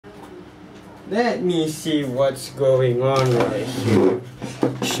Let me see what's going on right here.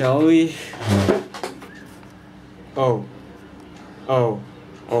 Shall we? Oh. Oh.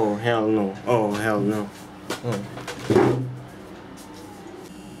 Oh, hell no. Oh, hell no. Oh.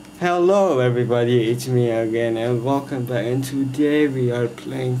 Hello everybody, it's me again and welcome back, and today we are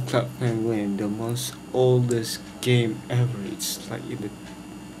playing Club Penguin, the most oldest game ever. It's like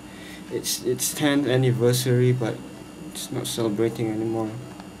it's 10th anniversary, but it's not celebrating anymore.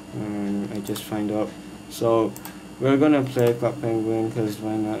 I just find out. So we're gonna play Club Penguin because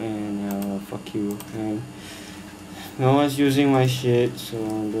why not, and fuck you. And no one's using my shit, so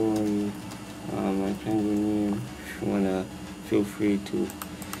don't worry. My penguin name, if you wanna, feel free to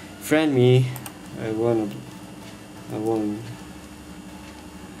friend me. I won't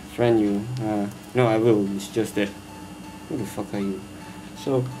friend you. No, I will. It's just that. Who the fuck are you?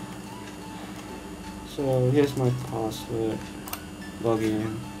 So here's my password. Log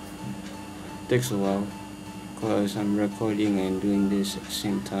in. Takes a while because I'm recording and doing this at the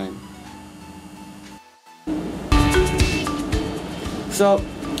same time. So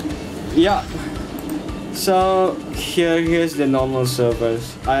yeah. So here's the normal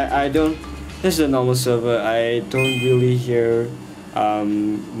servers. Here's the normal server. I don't really hear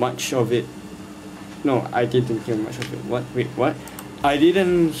much of it. No, I didn't hear much of it. What? Wait, what? I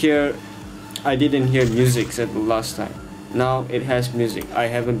didn't hear music at the last time. Now it has music. I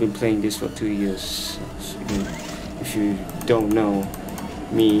haven't been playing this for 2 years, so, if you don't know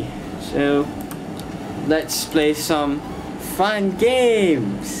me. So let's play some fun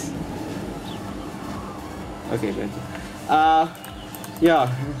games. Okay, good.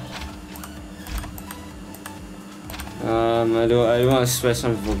 Yeah. I don't want to swear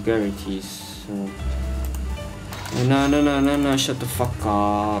some vulgarities. So. No, shut the fuck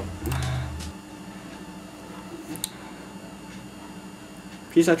up.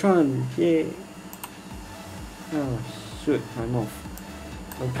 Pisatron, yay. Oh, shoot, I'm off.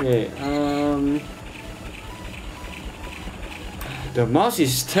 Okay, the mouse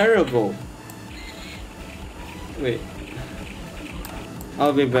is terrible. Wait,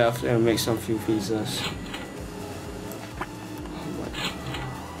 I'll be back after and make some few pizzas.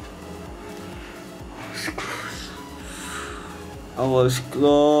 I was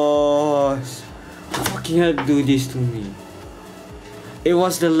close. Fucking had to do this to me. It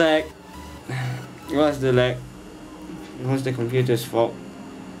was the lag. It was the lag. It was the computer's fault,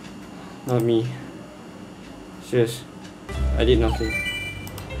 not me. Serious, I did nothing.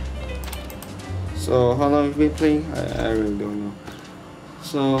 So how long have we been playing? I really don't know.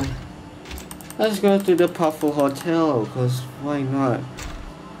 So let's go to the Puffle Hotel, cause why not?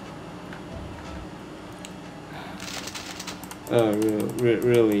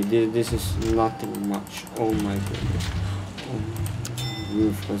 Really, this is nothing much. Oh my goodness.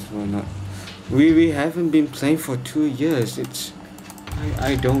 Roof, cause why not? We haven't been playing for 2 years. It's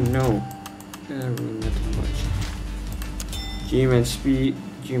I don't know. Really nothing much. Gym and speed,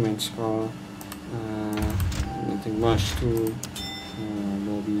 gym and spa. Nothing much to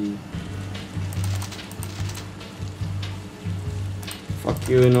lobby. Fuck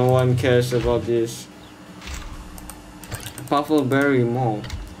you, no one cares about this. Puffleberry Mall.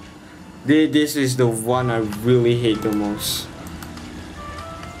 This is the one I really hate the most.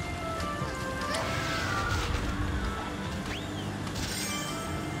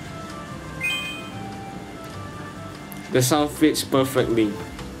 The sound fits perfectly.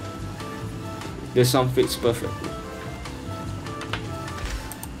 The sound fits perfectly.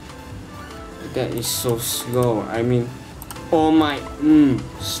 That is so slow. I mean, oh my.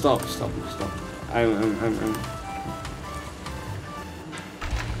 Stop. I'm.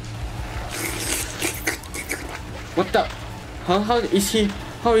 What the? How is he?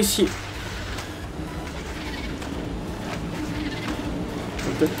 How is he?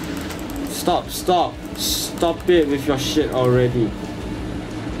 What the? Stop it with your shit already.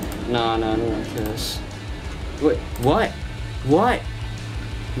 Nah, no one cares. Wait, what?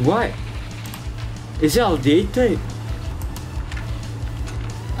 Is it outdated?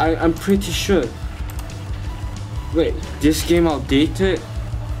 I'm pretty sure. Wait, this game outdated?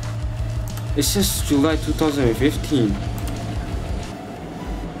 It says July 2015.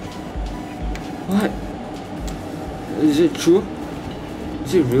 What? Is it true?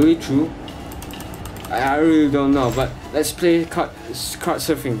 Is it really true? I really don't know, but let's play kart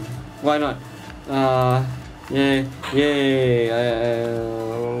surfing. Why not? Yay.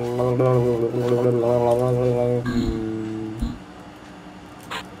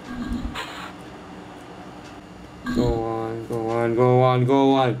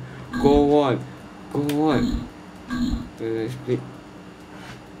 Go on. Let's play.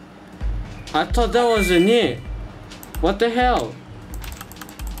 I thought that wasn't it. What the hell?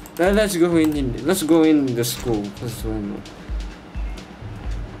 Let's go in. Let's go in the school. Let's go in.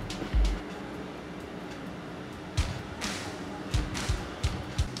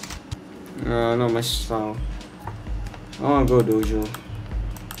 Not my style. I wanna go dojo.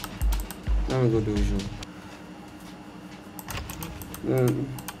 I wanna go dojo.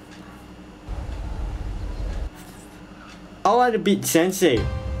 I wanna beat Sensei,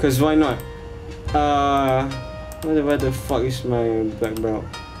 cause why not? Where the fuck is my black belt?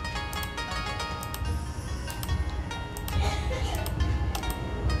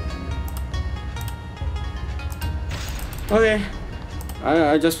 Okay,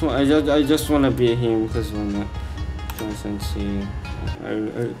 I just wanna beat him, cause why not? Sensei.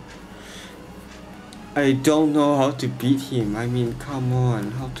 I don't know how to beat him. I mean, come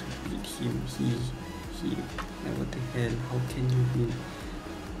on, how to beat him? He. What the hell? How can you beat?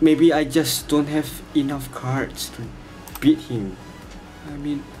 Maybe I just don't have enough cards to beat him. I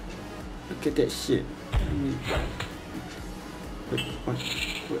mean, look at that shit. I mean,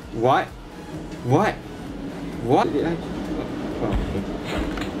 what? What did I? Oh, okay.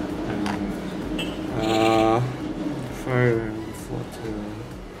 Fire and water.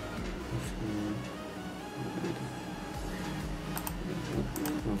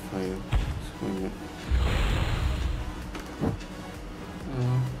 No fire.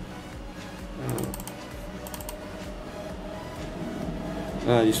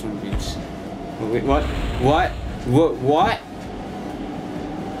 This one wins. Oh, wait, what?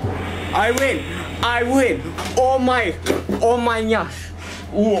 I win! Oh my gosh!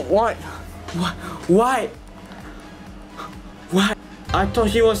 What? I thought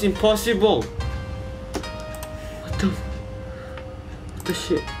he was impossible. What the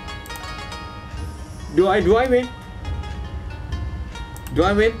shit? Do I win? Do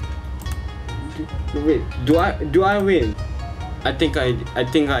I win? Wait, do I win? I think I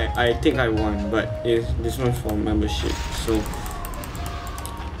won, but this one's for membership, so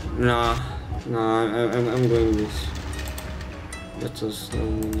nah, I'm going with this. That's also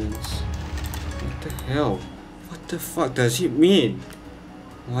minions. What the hell? What the fuck does it mean?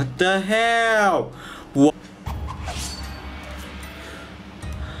 What the hell? What?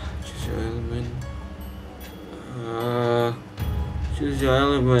 Choose your element. Choose your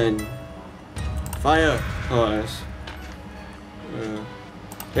element. Fire. Oh, that's.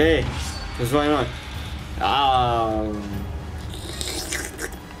 Hey, just why not?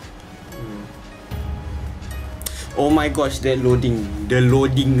 Oh my gosh, the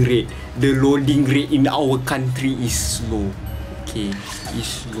loading rate in our country is slow. Okay, it's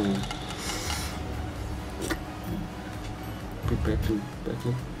slow. Prepare to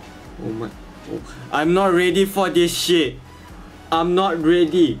battle. Oh my! Oh, I'm not ready for this shit. I'm not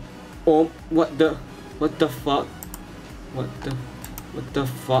ready. Oh, what the fuck? What the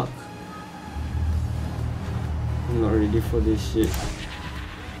fuck? I'm not ready for this shit.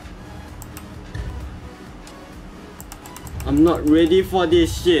 I'm not ready for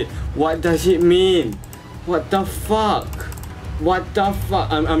this shit. What does it mean? What the fuck? What the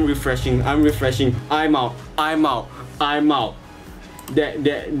fuck? I'm refreshing. I'm out.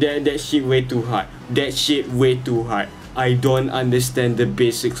 That shit way too hard. That shit way too hard. I don't understand the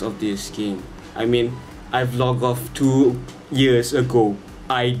basics of this game. I mean, I've logged off 2 years ago.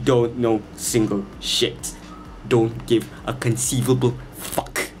 I don't know single shit. Don't give a conceivable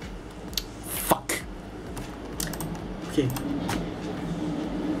fuck.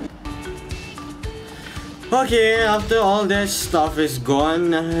 Okay, after all that stuff is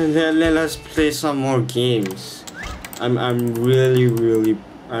gone, let us play some more games. I'm really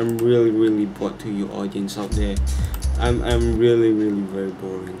bored to you audience out there. I'm really very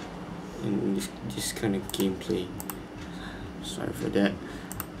boring in this kind of gameplay. Sorry for that.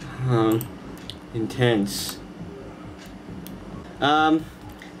 Intense.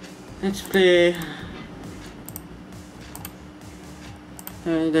 Let's play.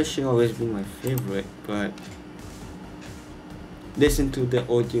 That should always be my favorite, but listen to the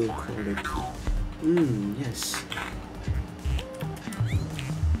audio quality. Yes.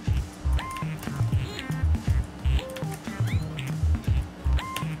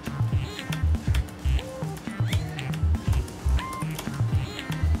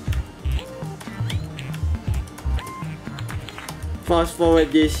 Fast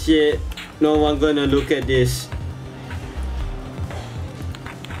forward this shit. No one gonna look at this.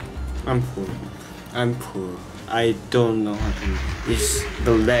 I'm poor. I don't know how to. It's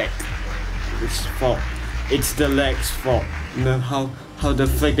the lag. It's fault. It's the lag's fault. No, how the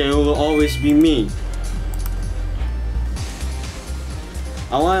fact that it will always be me.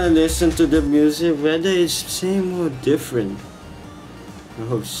 I want to listen to the music, whether it's same or different. I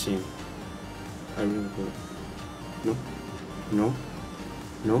hope same. I really hope. No. No.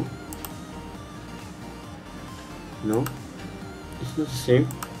 No. No. It's not the same.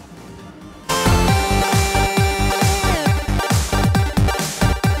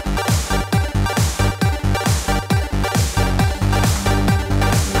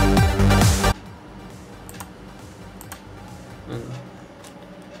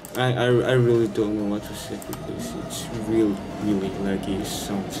 I really don't know what to say because it's really laggy.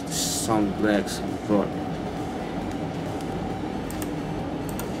 Sound lags a lot.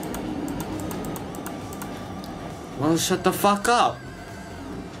 Well, shut the fuck up.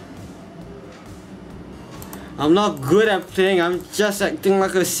 I'm not good at playing. I'm just acting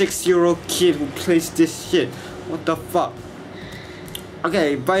like a 6-year-old kid who plays this shit. What the fuck?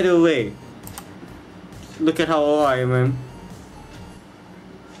 Okay, by the way, look at how old I am, man.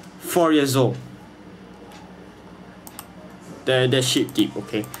 4 years old. They're shit deep,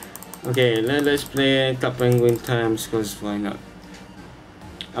 okay? Okay, let's play Club Penguin times, cause why not?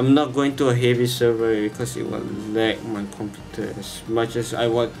 I'm not going to a heavy server because it will lag my computer as much as I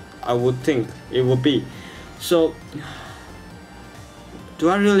would think it would be. So, do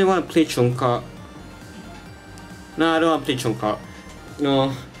I really want to play Chongka? No, I don't want to play Chongka.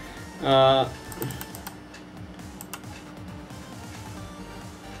 No.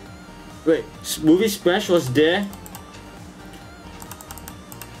 Wait, Movie Smash was there?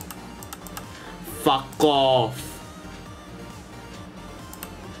 Fuck off.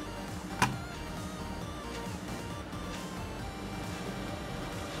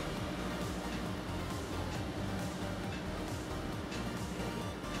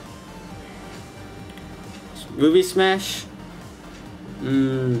 Movie Smash?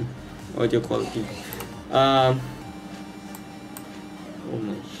 Audio quality. Oh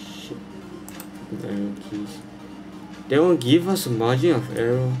my shit. Arrow keys. They won't give us a margin of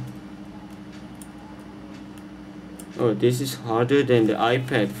error. Oh, this is harder than the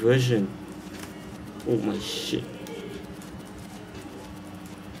iPad version. Oh my shit.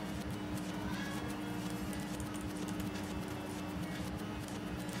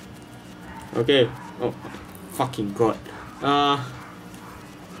 Okay. Oh, fucking god.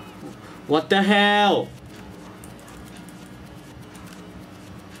 What the hell?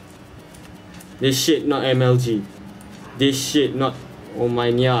 This shit not MLG. This shit not. Oh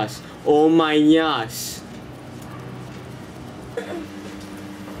my nyas. Oh my nyas.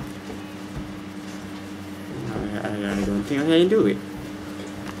 I don't think I can do it.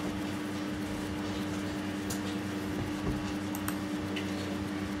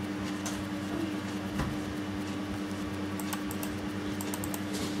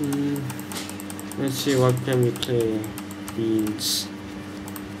 Let's see, what can we play? Beans.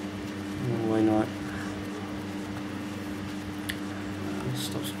 Oh, why not?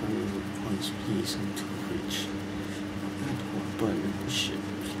 Stop spamming points, please. I'm too rich. What button? Shit,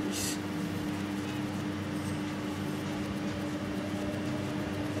 please.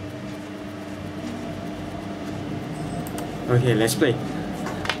 Okay, let's play.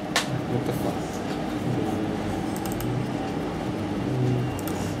 What the fuck?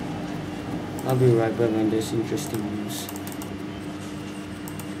 I'll be right back when there's interesting news.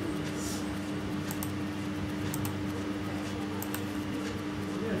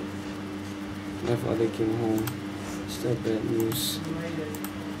 My father came home. Still bad news.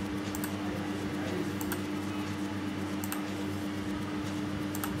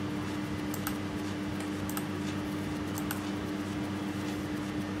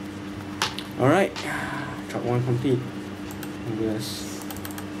 Alright, track 1 complete. I guess.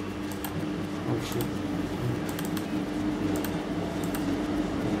 Oh shit.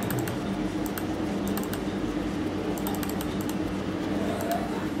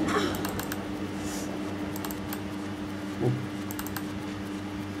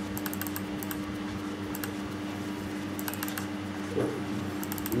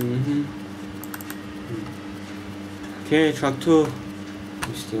 Okay, track 2.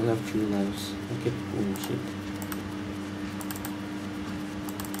 We still have 3 lives. Okay, oh shit.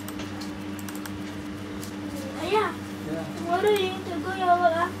 Yeah. Tomorrow you need to go your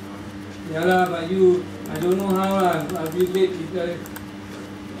work, ah? Yeah lah, but you, I don't know how lah. I'll be late because.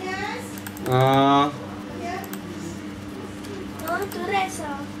 Yes. Yeah. I want to rest,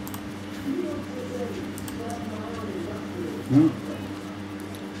 ah.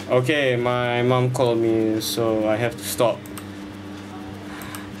 Okay, my mom called me, so I have to stop.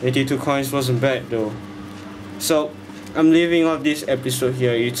 82 coins wasn't bad though. So, I'm leaving off this episode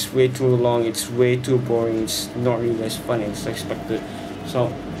here. It's way too long, it's way too boring, it's not really as fun as expected. So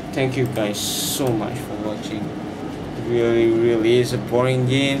thank you guys so much for watching. Really is a boring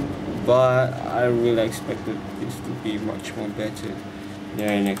game, but I really expected this to be much more better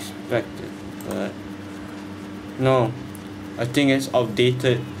than expected. But no, I think it's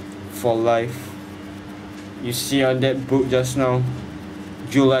outdated for life. You see on that book just now,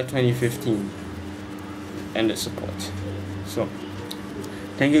 July 2015, ended support. So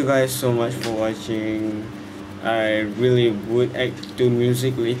thank you guys so much for watching. I really would add to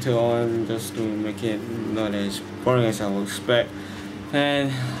music later on just to make it not as boring as I would expect.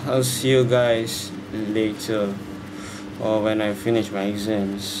 And I'll see you guys later, or when I finish my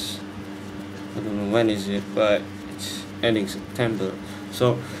exams. I don't know when is it, but it's ending September.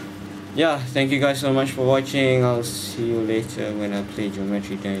 So yeah, thank you guys so much for watching. I'll see you later when I play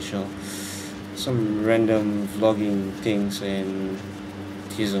Geometry Dash, some random vlogging things and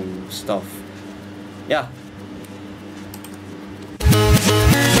some stuff. Yeah.